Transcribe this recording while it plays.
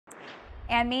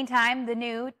And meantime, the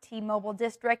new T-Mobile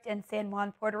district in San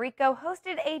Juan, Puerto Rico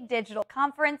hosted a digital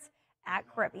conference at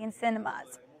Caribbean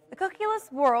Cinemas. The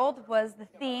cookieless world was the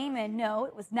theme, and no,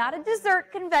 it was not a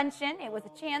dessert convention. It was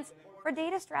a chance for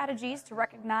data strategies to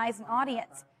recognize an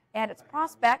audience, and its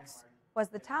prospects was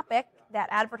the topic that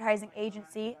advertising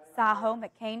agency Saho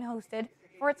McCain hosted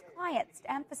for its clients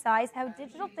to emphasize how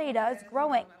digital data is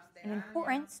growing in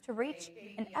importance to reach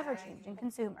an ever-changing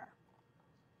consumer.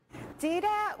 Data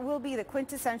will be the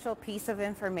quintessential piece of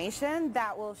information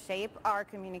that will shape our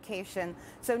communication.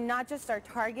 So not just our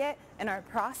target and our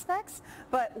prospects,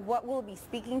 but what will be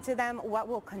speaking to them, what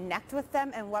will connect with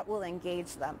them, and what will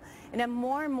engage them. In a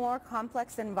more and more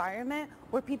complex environment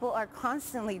where people are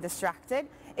constantly distracted,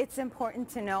 it's important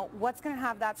to know what's going to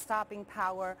have that stopping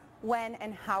power, when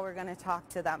and how we're going to talk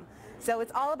to them. So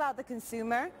it's all about the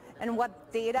consumer and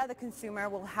what data the consumer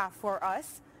will have for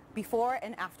us before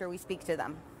and after we speak to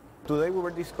them. Today we were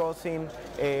discussing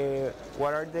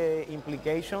what are the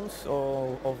implications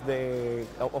of a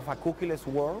cookieless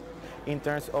world in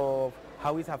terms of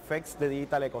how it affects the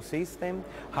digital ecosystem,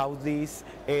 how this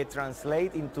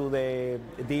translates into the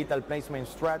digital placement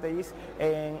strategies,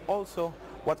 and also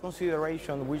what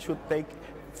consideration we should take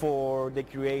for the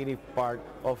creative part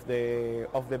of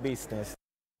the business.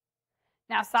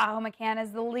 Now, Saho McCann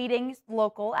is the leading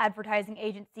local advertising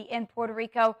agency in Puerto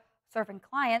Rico, serving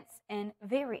clients in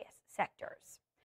various sectors.